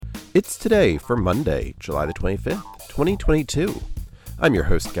It's today for Monday, July the 25th, 2022. I'm your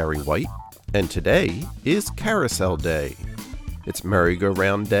host, Gary White, and today is Carousel Day. It's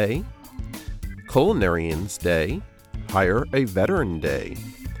Merry-Go-Round Day, Culinarians Day, Hire a Veteran Day,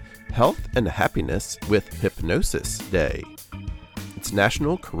 Health and Happiness with Hypnosis Day. It's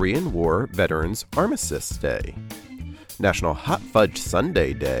National Korean War Veterans Armistice Day, National Hot Fudge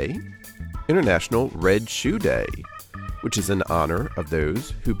Sundae Day, International Red Shoe Day, which is in honor of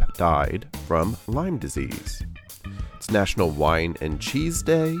those who died from Lyme disease. It's National Wine and Cheese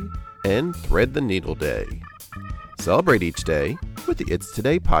Day and Thread the Needle Day. Celebrate each day with the It's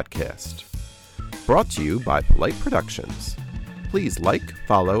Today podcast. Brought to you by Polite Productions. Please like,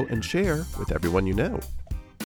 follow, and share with everyone you know.